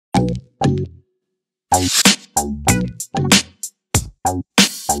In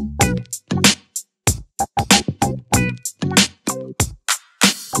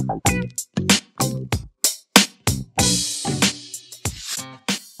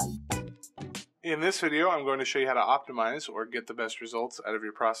this video, I'm going to show you how to optimize or get the best results out of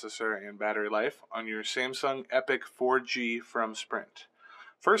your processor and battery life on your Samsung Epic 4G from Sprint.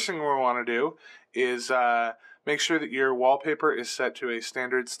 First thing we want to do is make sure that your wallpaper is set to a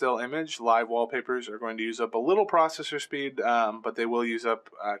standard still image. Live wallpapers are going to use up a little processor speed, but they will use up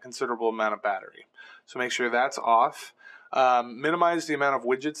a considerable amount of battery. So make sure that's off. Minimize the amount of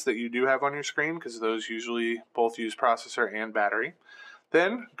widgets that you do have on your screen, because those usually both use processor and battery.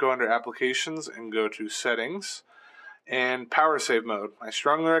 Then go under Applications and go to Settings and Power Save Mode. I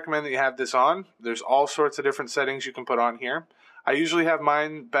strongly recommend that you have this on. There's all sorts of different settings you can put on here. I usually have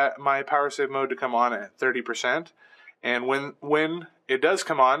my Power Save Mode to come on at 30%. And when it does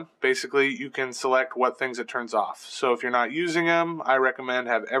come on, basically you can select what things it turns off. So if you're not using them, I recommend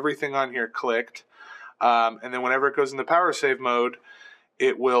have everything on here clicked. And then whenever it goes into Power Save Mode,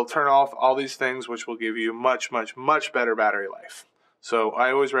 it will turn off all these things, which will give you much better battery life. So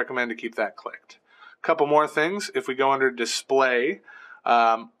I always recommend to keep that clicked. A couple more things. If we go under Display,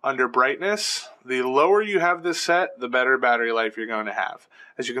 under Brightness, the lower you have this set, the better battery life you're going to have.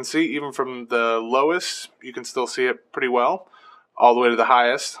 As you can see, even from the lowest, you can still see it pretty well, all the way to the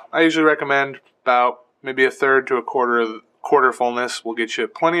highest. I usually recommend about maybe a third to a quarter fullness will get you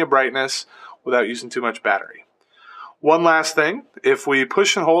plenty of brightness without using too much battery. One last thing, if we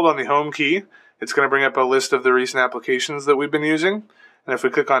push and hold on the home key, it's going to bring up a list of the recent applications that we've been using. And if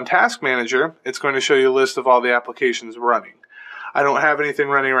we click on Task Manager, it's going to show you a list of all the applications running. I don't have anything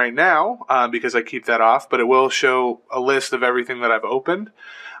running right now because I keep that off, but it will show a list of everything that I've opened.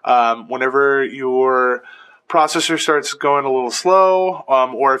 Whenever your processor starts going a little slow,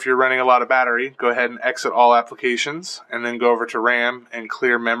 or if you're running a lot of battery, go ahead and exit all applications and then go over to RAM and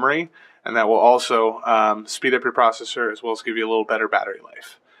clear memory. And that will also speed up your processor as well as give you a little better battery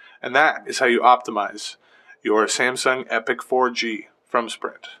life. And that is how you optimize your Samsung Epic 4G from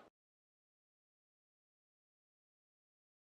Sprint.